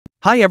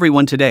Hi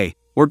everyone, today,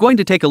 we're going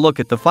to take a look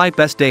at the 5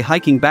 best day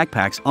hiking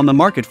backpacks on the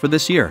market for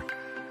this year.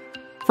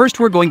 First,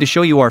 we're going to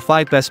show you our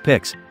 5 best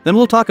picks, then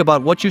we'll talk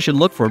about what you should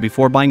look for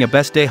before buying a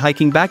best day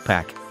hiking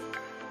backpack.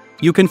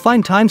 You can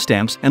find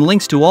timestamps and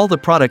links to all the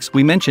products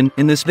we mention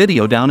in this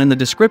video down in the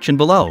description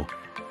below.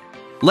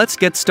 Let's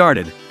get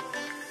started.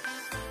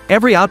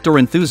 Every outdoor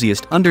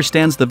enthusiast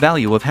understands the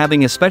value of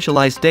having a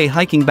specialized day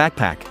hiking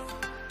backpack.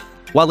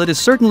 While it is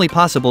certainly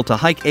possible to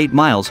hike 8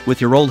 miles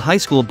with your old high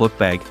school book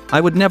bag,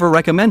 I would never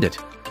recommend it.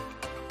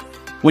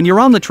 When you're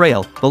on the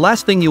trail, the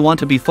last thing you want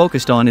to be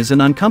focused on is an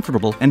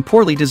uncomfortable and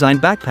poorly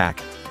designed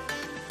backpack.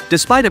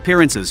 Despite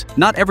appearances,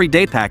 not every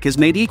day pack is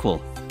made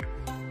equal.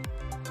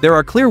 There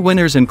are clear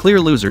winners and clear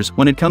losers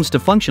when it comes to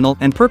functional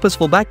and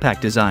purposeful backpack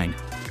design.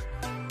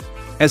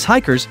 As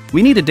hikers,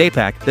 we need a day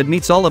pack that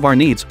meets all of our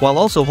needs while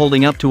also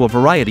holding up to a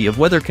variety of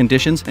weather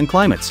conditions and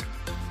climates.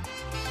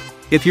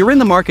 If you're in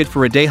the market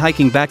for a day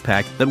hiking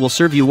backpack that will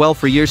serve you well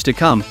for years to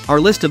come, our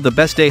list of the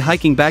best day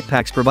hiking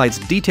backpacks provides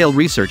detailed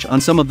research on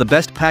some of the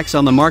best packs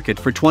on the market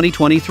for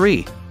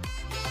 2023.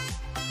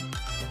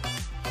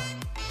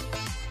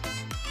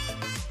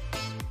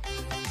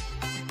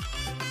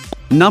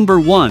 Number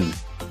 1.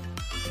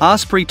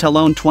 Osprey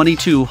Talon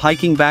 22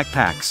 Hiking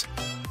Backpacks.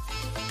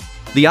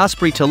 The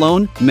Osprey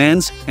Talon,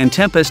 Men's, and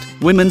Tempest,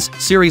 Women's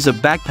series of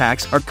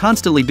backpacks are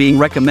constantly being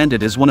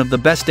recommended as one of the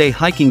best day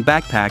hiking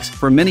backpacks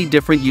for many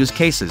different use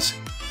cases.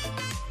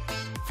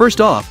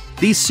 First off,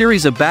 these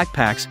series of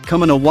backpacks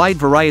come in a wide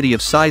variety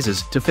of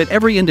sizes to fit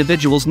every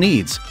individual's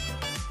needs.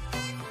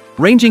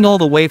 Ranging all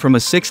the way from a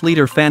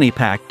 6-liter fanny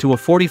pack to a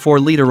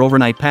 44-liter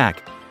overnight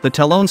pack, the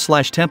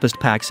Talon/Tempest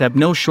packs have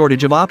no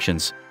shortage of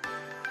options.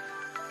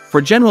 For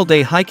general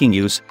day hiking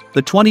use,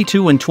 the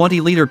 22 and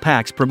 20-liter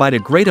packs provide a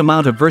great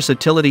amount of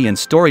versatility and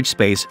storage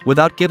space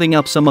without giving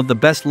up some of the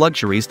best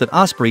luxuries that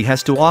Osprey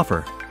has to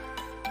offer.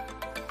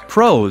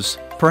 Pros: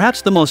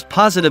 perhaps the most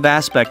positive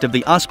aspect of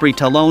the Osprey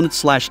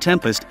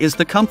Talon/Tempest is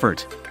the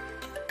comfort.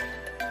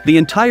 The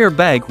entire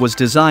bag was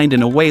designed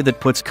in a way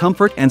that puts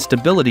comfort and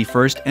stability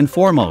first and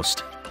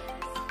foremost.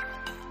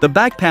 The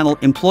back panel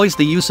employs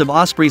the use of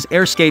Osprey's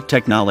AirScape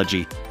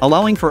technology,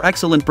 allowing for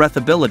excellent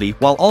breathability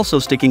while also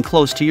sticking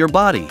close to your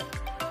body.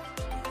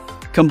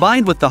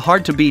 Combined with the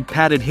hard-to-beat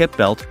padded hip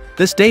belt,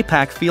 this day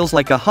pack feels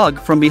like a hug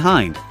from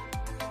behind.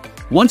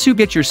 Once you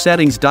get your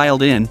settings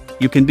dialed in,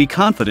 you can be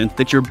confident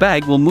that your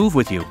bag will move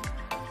with you.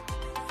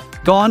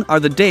 Gone are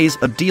the days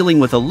of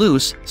dealing with a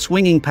loose,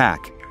 swinging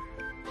pack.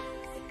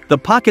 The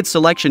pocket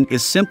selection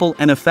is simple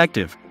and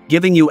effective,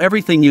 giving you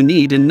everything you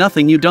need and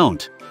nothing you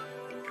don't.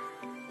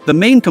 The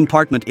main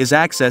compartment is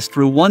accessed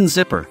through one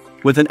zipper,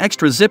 with an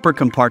extra zipper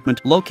compartment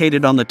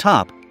located on the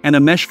top, and a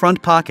mesh front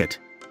pocket.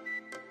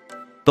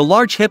 The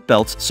large hip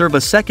belts serve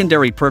a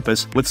secondary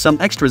purpose with some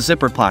extra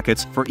zipper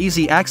pockets for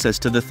easy access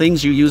to the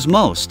things you use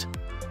most.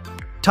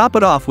 Top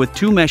it off with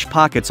 2 mesh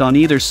pockets on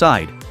either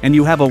side, and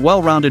you have a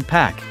well-rounded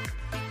pack.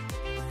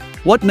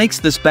 What makes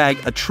this bag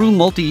a true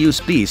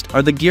multi-use beast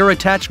are the gear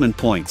attachment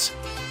points.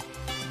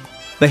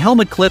 The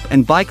helmet clip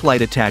and bike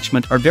light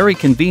attachment are very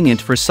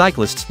convenient for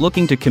cyclists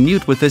looking to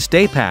commute with this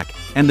day pack,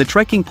 and the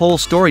trekking pole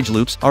storage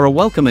loops are a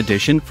welcome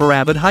addition for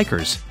avid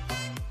hikers.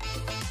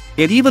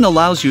 It even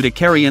allows you to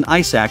carry an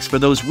ice axe for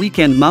those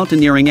weekend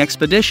mountaineering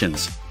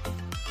expeditions.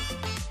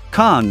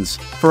 Cons: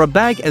 for a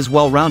bag as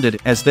well-rounded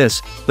as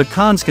this, the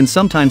cons can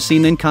sometimes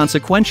seem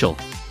inconsequential.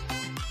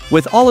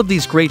 With all of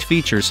these great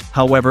features,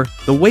 however,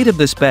 the weight of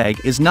this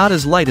bag is not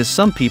as light as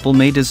some people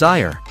may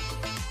desire.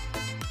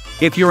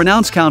 If you're an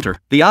ounce counter,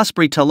 the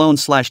Osprey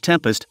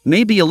Talon/Tempest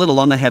may be a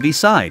little on the heavy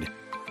side.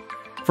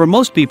 For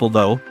most people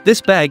though, this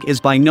bag is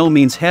by no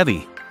means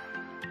heavy.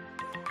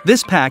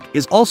 This pack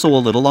is also a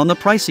little on the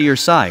pricier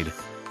side.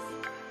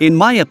 In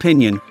my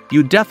opinion,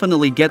 you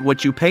definitely get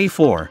what you pay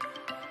for.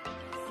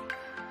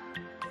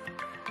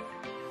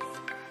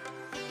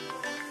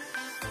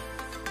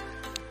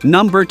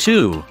 Number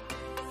 2.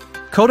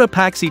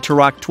 Cotopaxi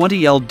Tarok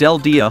 20L Del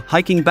Dia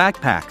Hiking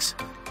Backpacks.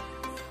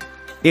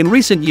 In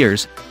recent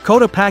years,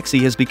 Cotopaxi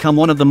has become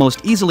one of the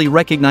most easily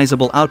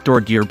recognizable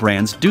outdoor gear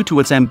brands due to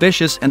its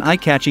ambitious and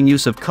eye-catching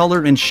use of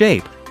color and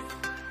shape.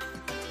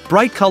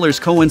 Bright colors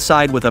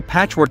coincide with a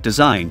patchwork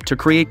design to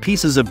create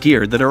pieces of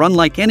gear that are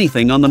unlike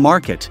anything on the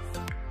market.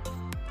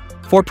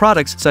 For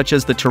products such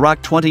as the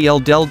Tarok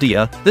 20L Del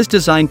Dia, this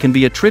design can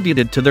be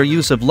attributed to their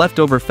use of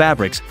leftover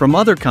fabrics from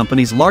other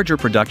companies' larger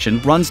production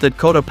runs that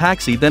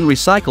Cotopaxi then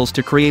recycles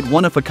to create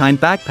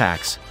one-of-a-kind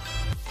backpacks.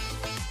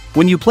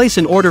 When you place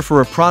an order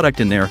for a product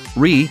in their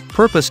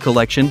Purpose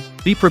collection,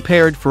 be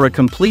prepared for a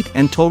complete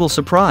and total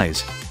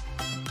surprise.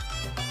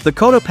 The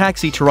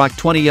Cotopaxi Tarok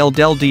 20L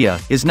Del Dia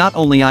is not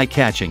only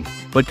eye-catching,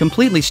 but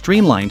completely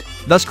streamlined,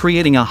 thus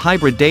creating a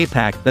hybrid day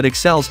pack that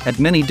excels at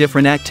many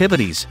different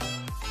activities.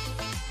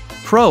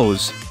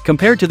 Pros: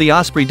 compared to the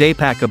Osprey day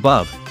pack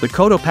above, the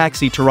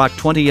Cotopaxi Tarok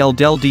 20L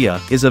Del Dia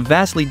is a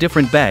vastly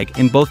different bag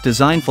in both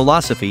design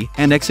philosophy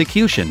and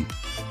execution.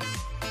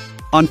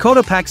 On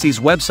Cotopaxi's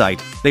website,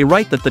 they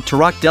write that the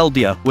Tarok Del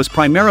Dia was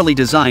primarily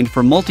designed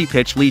for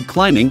multi-pitch lead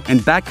climbing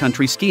and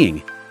backcountry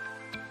skiing.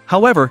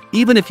 However,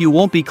 even if you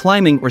won't be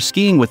climbing or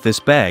skiing with this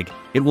bag,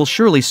 it will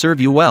surely serve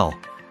you well.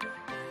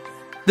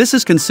 This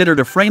is considered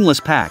a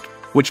frameless pack,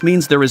 which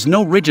means there is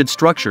no rigid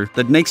structure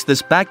that makes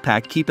this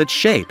backpack keep its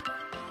shape.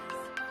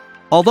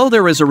 Although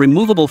there is a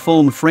removable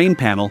foam frame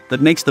panel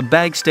that makes the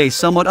bag stay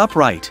somewhat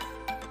upright.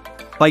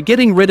 By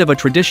getting rid of a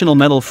traditional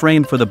metal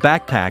frame for the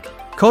backpack,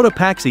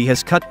 Cotopaxi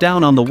has cut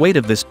down on the weight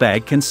of this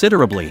bag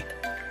considerably.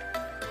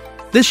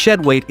 This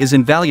shed weight is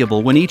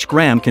invaluable when each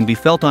gram can be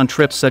felt on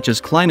trips such as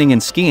climbing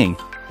and skiing,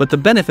 but the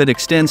benefit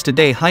extends to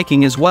day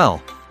hiking as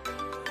well.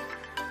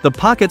 The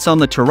pockets on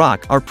the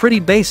Turok are pretty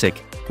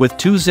basic, with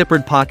 2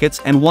 zippered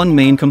pockets and 1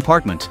 main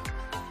compartment.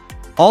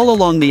 All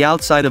along the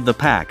outside of the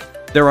pack,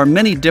 there are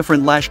many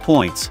different lash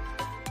points.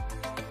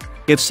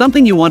 If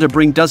something you want to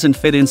bring doesn't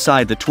fit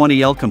inside the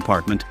 20L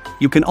compartment,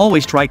 you can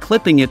always try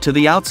clipping it to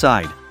the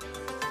outside.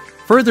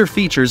 Further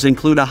features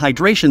include a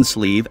hydration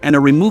sleeve and a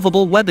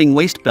removable webbing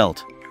waist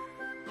belt.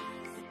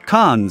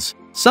 Cons: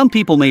 some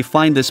people may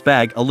find this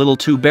bag a little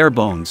too bare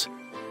bones.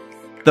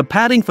 The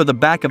padding for the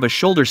back of a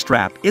shoulder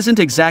strap isn't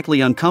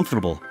exactly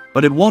uncomfortable,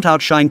 but it won't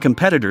outshine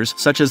competitors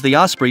such as the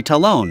Osprey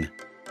Talon.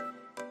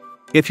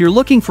 If you're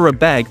looking for a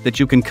bag that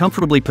you can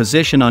comfortably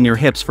position on your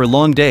hips for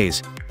long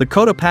days, the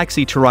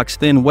Cotopaxi Turok's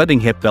thin webbing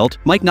hip belt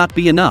might not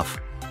be enough.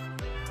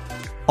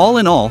 All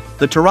in all,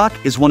 the Turok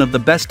is one of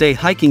the best day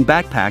hiking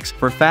backpacks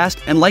for fast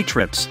and light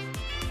trips.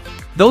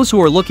 Those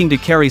who are looking to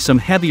carry some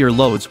heavier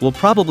loads will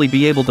probably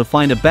be able to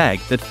find a bag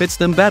that fits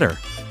them better.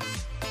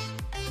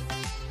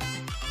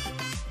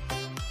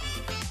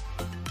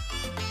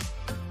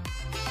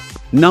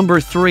 Number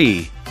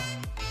 3.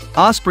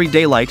 Osprey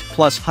Daylight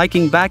Plus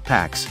Hiking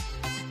Backpacks.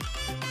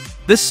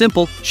 This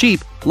simple,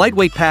 cheap,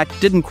 lightweight pack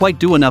didn't quite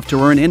do enough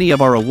to earn any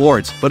of our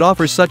awards but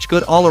offers such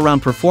good all-around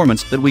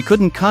performance that we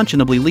couldn't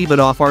conscionably leave it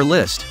off our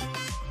list.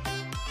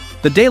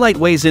 The Daylight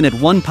weighs in at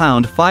 1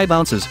 pound 5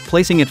 ounces,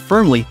 placing it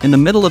firmly in the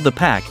middle of the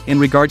pack in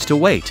regards to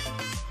weight.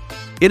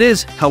 It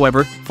is,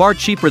 however, far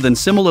cheaper than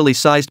similarly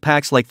sized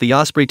packs like the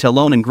Osprey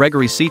Talon and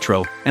Gregory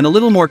Citro, and a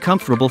little more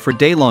comfortable for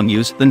day-long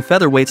use than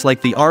featherweights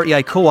like the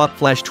REI Co-op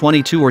Flash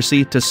 22 or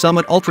C to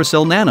Summit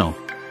Ultracell Nano.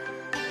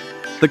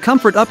 The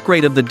comfort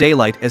upgrade of the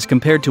Daylight as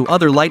compared to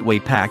other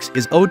lightweight packs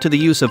is owed to the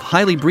use of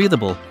highly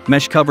breathable,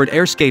 mesh-covered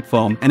airscape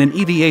foam and an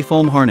EVA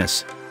foam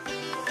harness.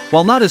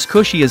 While not as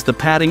cushy as the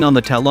padding on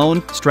the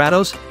Talon,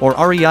 Stratos, or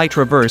REI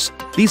Traverse,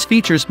 these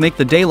features make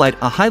the Daylight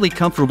a highly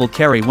comfortable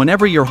carry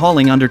whenever you're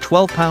hauling under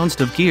 12 pounds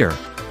of gear.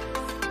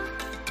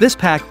 This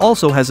pack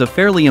also has a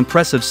fairly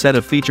impressive set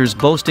of features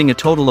boasting a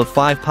total of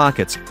 5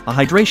 pockets, a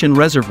hydration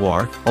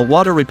reservoir, a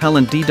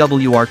water-repellent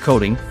DWR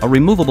coating, a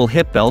removable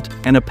hip belt,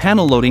 and a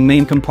panel-loading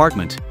main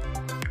compartment.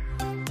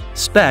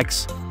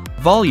 Specs: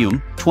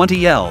 volume,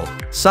 20L,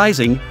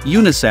 sizing,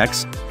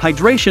 unisex,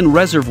 hydration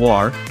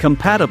reservoir,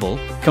 compatible,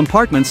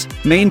 compartments,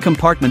 main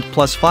compartment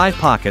plus 5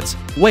 pockets,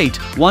 weight,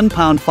 1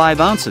 pound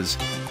 5 ounces.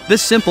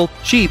 This simple,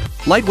 cheap,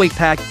 lightweight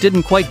pack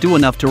didn't quite do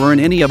enough to earn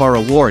any of our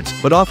awards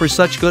but offers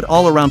such good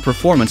all-around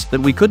performance that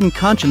we couldn't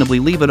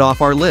conscionably leave it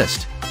off our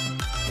list.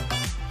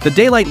 The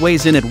Daylight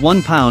weighs in at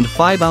 1 pound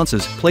 5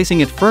 ounces,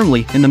 placing it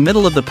firmly in the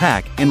middle of the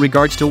pack in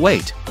regards to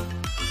weight.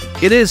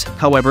 It is,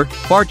 however,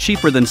 far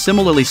cheaper than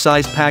similarly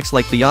sized packs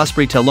like the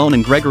Osprey Talon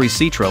and Gregory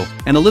Citro,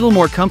 and a little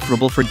more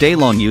comfortable for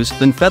day-long use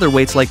than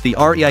featherweights like the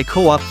REI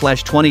Co-op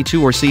Flash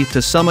 22 or C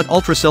to Summit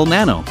Ultracell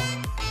Nano.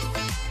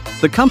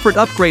 The comfort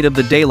upgrade of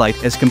the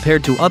Daylight as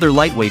compared to other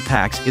lightweight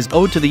packs is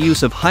owed to the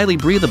use of highly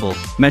breathable,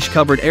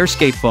 mesh-covered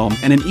airscape foam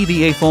and an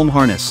EVA foam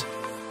harness.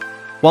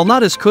 While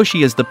not as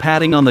cushy as the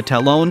padding on the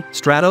Talon,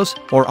 Stratos,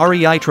 or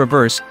REI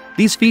Traverse,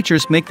 these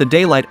features make the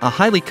Daylight a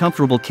highly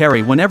comfortable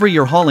carry whenever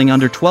you're hauling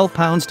under 12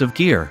 pounds of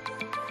gear.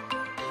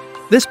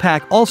 This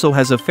pack also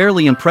has a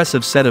fairly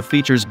impressive set of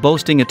features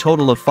boasting a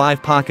total of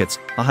 5 pockets,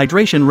 a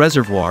hydration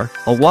reservoir,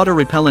 a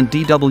water-repellent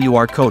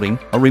DWR coating,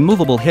 a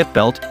removable hip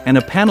belt, and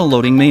a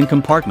panel-loading main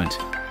compartment.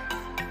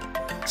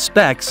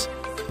 Specs: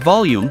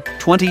 volume,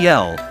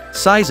 20L,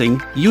 sizing,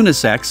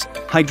 unisex,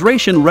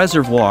 hydration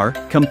reservoir,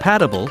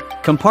 compatible,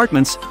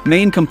 compartments,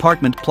 main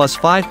compartment plus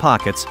 5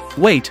 pockets,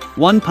 weight,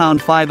 1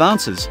 pound 5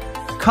 ounces.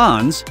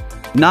 Cons: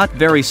 not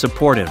very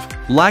supportive,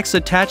 lacks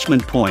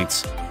attachment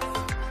points.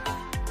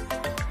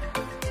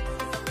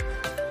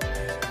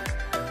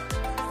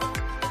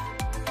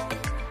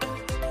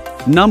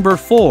 Number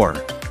 4.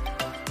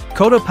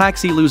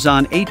 Cotopaxi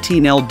Luzon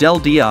 18L Del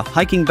Dia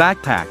Hiking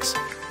Backpacks.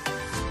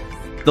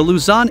 The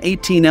Luzon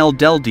 18L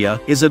Del Dia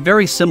is a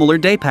very similar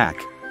day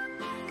pack.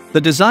 The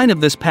design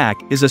of this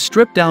pack is a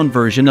stripped-down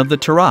version of the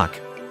Turok.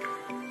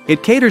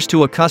 It caters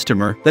to a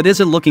customer that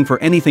isn't looking for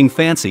anything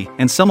fancy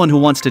and someone who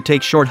wants to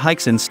take short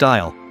hikes in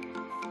style.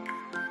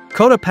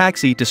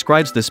 Cotopaxi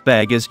describes this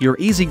bag as your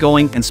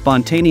easygoing and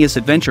spontaneous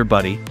adventure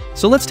buddy,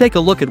 so let's take a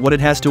look at what it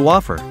has to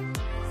offer.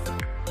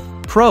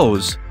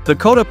 Pros: the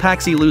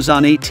Cotopaxi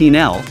Luzon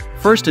 18L,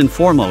 first and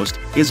foremost,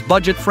 is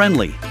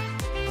budget-friendly.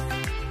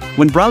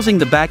 When browsing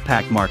the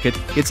backpack market,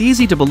 it's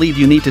easy to believe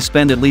you need to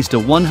spend at least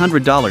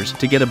 $100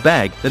 to get a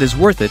bag that is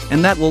worth it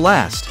and that will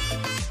last.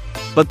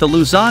 But the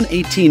Luzon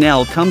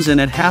 18L comes in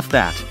at half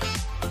that.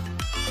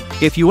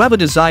 If you have a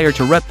desire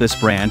to rep this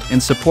brand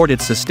and support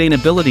its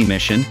sustainability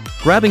mission,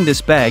 grabbing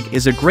this bag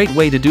is a great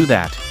way to do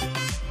that.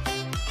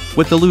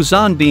 With the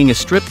Luzon being a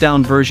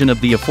stripped-down version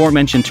of the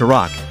aforementioned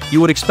Tarok,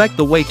 you would expect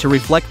the weight to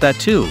reflect that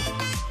too.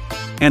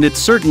 And it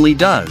certainly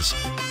does.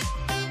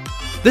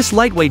 This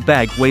lightweight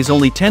bag weighs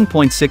only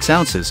 10.6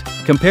 ounces,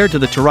 compared to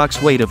the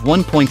Tarok's weight of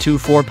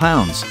 1.24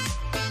 pounds.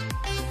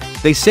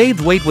 They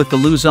saved weight with the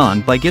Luzon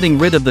by getting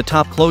rid of the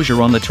top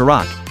closure on the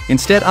Tarok,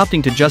 instead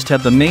opting to just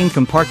have the main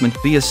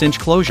compartment be a cinch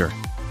closure.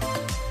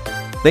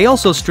 They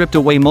also stripped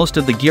away most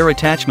of the gear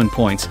attachment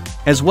points,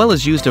 as well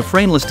as used a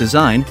frameless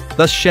design,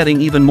 thus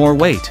shedding even more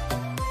weight.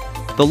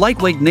 The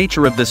lightweight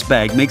nature of this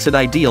bag makes it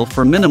ideal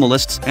for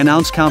minimalists and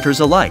ounce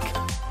counters alike.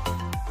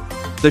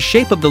 The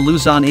shape of the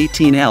Luzon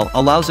 18L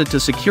allows it to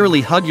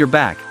securely hug your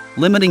back,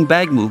 limiting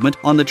bag movement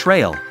on the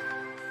trail.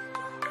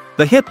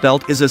 The hip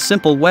belt is a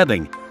simple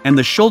webbing, and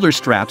the shoulder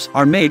straps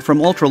are made from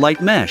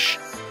ultralight mesh.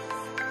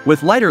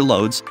 With lighter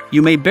loads,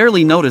 you may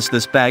barely notice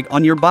this bag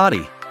on your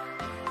body.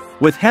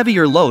 With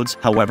heavier loads,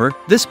 however,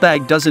 this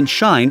bag doesn't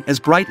shine as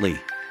brightly.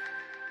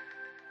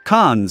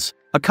 Cons.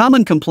 A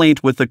common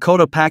complaint with the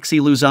Cotopaxi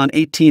Luzon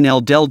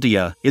 18L Del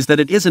Dia is that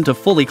it isn't a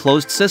fully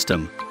closed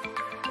system.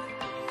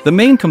 The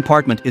main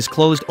compartment is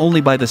closed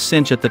only by the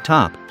cinch at the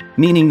top,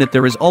 meaning that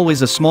there is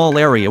always a small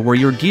area where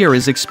your gear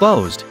is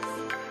exposed.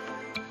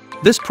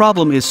 This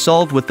problem is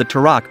solved with the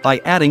Tarok by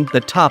adding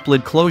the top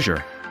lid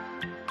closure.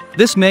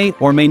 This may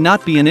or may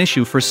not be an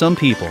issue for some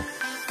people.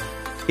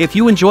 If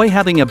you enjoy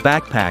having a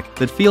backpack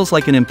that feels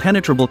like an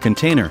impenetrable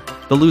container,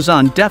 the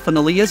Luzon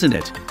definitely isn't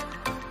it.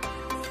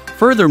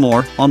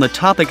 Furthermore, on the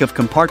topic of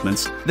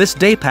compartments, this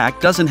day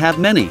pack doesn't have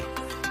many.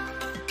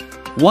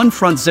 One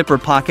front zipper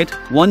pocket,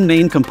 one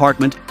main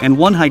compartment, and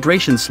one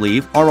hydration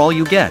sleeve are all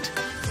you get.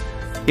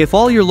 If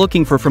all you're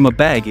looking for from a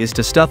bag is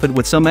to stuff it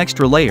with some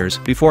extra layers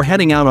before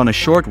heading out on a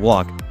short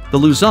walk, the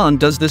Luzon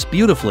does this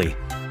beautifully.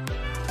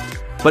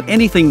 But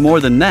anything more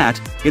than that,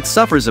 it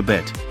suffers a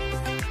bit.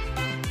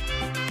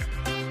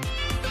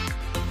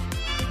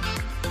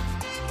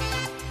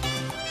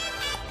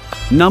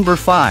 Number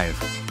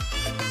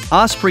 5.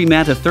 Osprey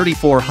Manta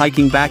 34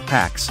 Hiking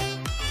Backpacks.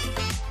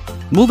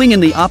 Moving in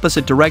the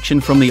opposite direction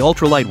from the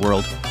ultralight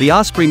world, the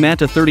Osprey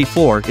Manta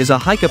 34 is a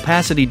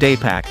high-capacity day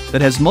pack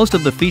that has most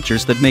of the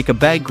features that make a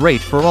bag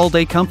great for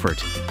all-day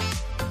comfort.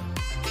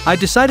 I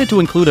decided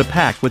to include a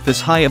pack with this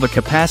high of a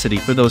capacity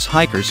for those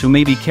hikers who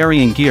may be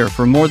carrying gear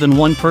for more than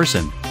one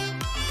person.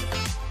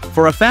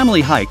 For a family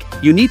hike,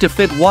 you need to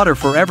fit water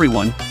for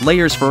everyone,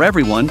 layers for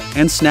everyone,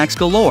 and snacks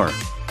galore.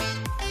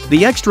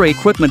 The extra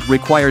equipment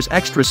requires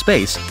extra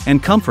space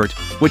and comfort,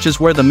 which is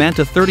where the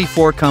Manta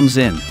 34 comes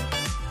in.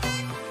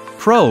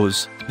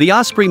 Pros. The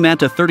Osprey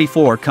Manta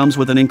 34 comes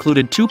with an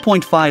included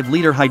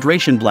 2.5-liter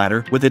hydration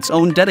bladder with its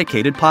own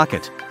dedicated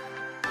pocket.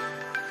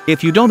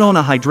 If you don't own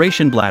a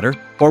hydration bladder,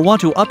 or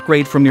want to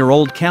upgrade from your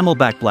old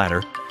Camelback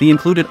bladder, the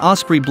included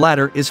Osprey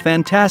bladder is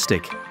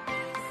fantastic.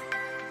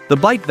 The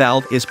bite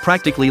valve is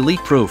practically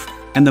leak-proof,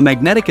 and the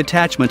magnetic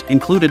attachment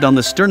included on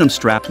the sternum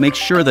strap makes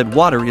sure that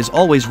water is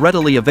always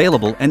readily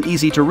available and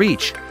easy to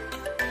reach.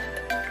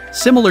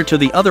 Similar to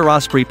the other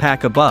Osprey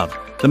pack above,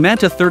 the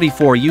Manta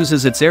 34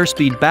 uses its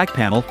airspeed back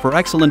panel for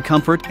excellent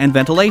comfort and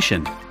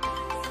ventilation.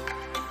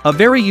 A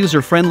very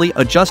user-friendly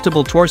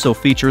adjustable torso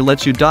feature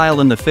lets you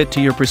dial in the fit to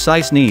your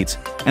precise needs,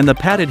 and the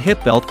padded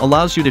hip belt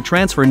allows you to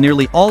transfer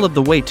nearly all of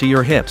the weight to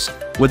your hips,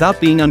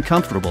 without being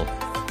uncomfortable.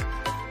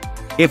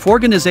 If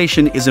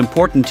organization is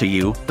important to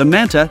you, the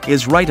Manta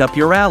is right up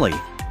your alley.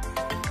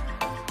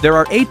 There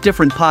are 8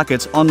 different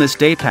pockets on this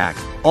day pack,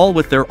 all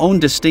with their own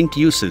distinct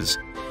uses.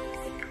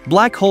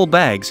 Black hole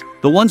bags,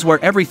 the ones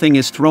where everything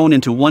is thrown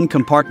into one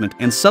compartment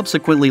and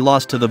subsequently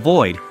lost to the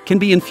void, can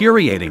be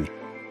infuriating.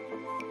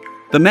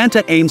 The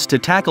Manta aims to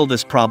tackle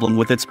this problem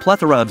with its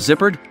plethora of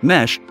zippered,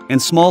 mesh,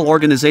 and small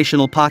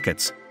organizational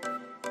pockets.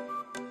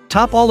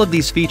 Top all of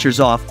these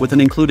features off with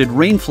an included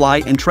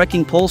rainfly and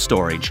trekking pole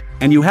storage,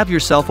 and you have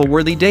yourself a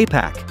worthy day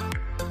pack.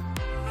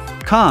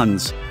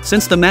 Cons.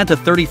 Since the Manta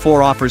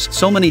 34 offers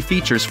so many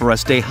features for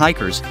us day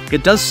hikers,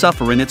 it does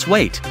suffer in its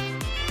weight.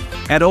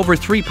 At over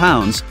 3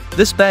 pounds,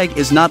 this bag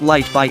is not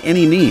light by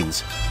any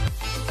means.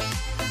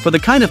 For the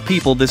kind of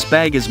people this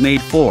bag is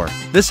made for,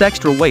 this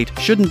extra weight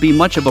shouldn't be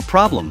much of a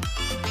problem.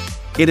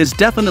 It is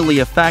definitely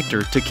a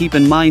factor to keep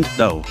in mind,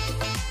 though.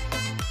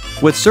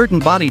 With certain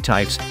body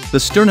types, the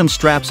sternum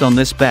straps on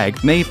this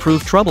bag may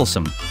prove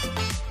troublesome.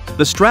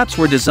 The straps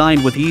were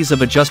designed with ease of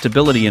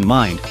adjustability in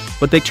mind,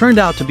 but they turned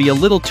out to be a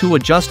little too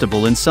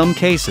adjustable in some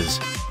cases.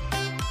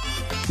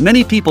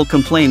 Many people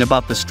complain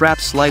about the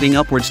straps sliding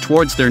upwards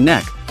towards their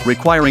neck,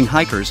 requiring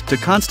hikers to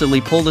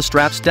constantly pull the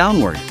straps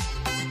downward.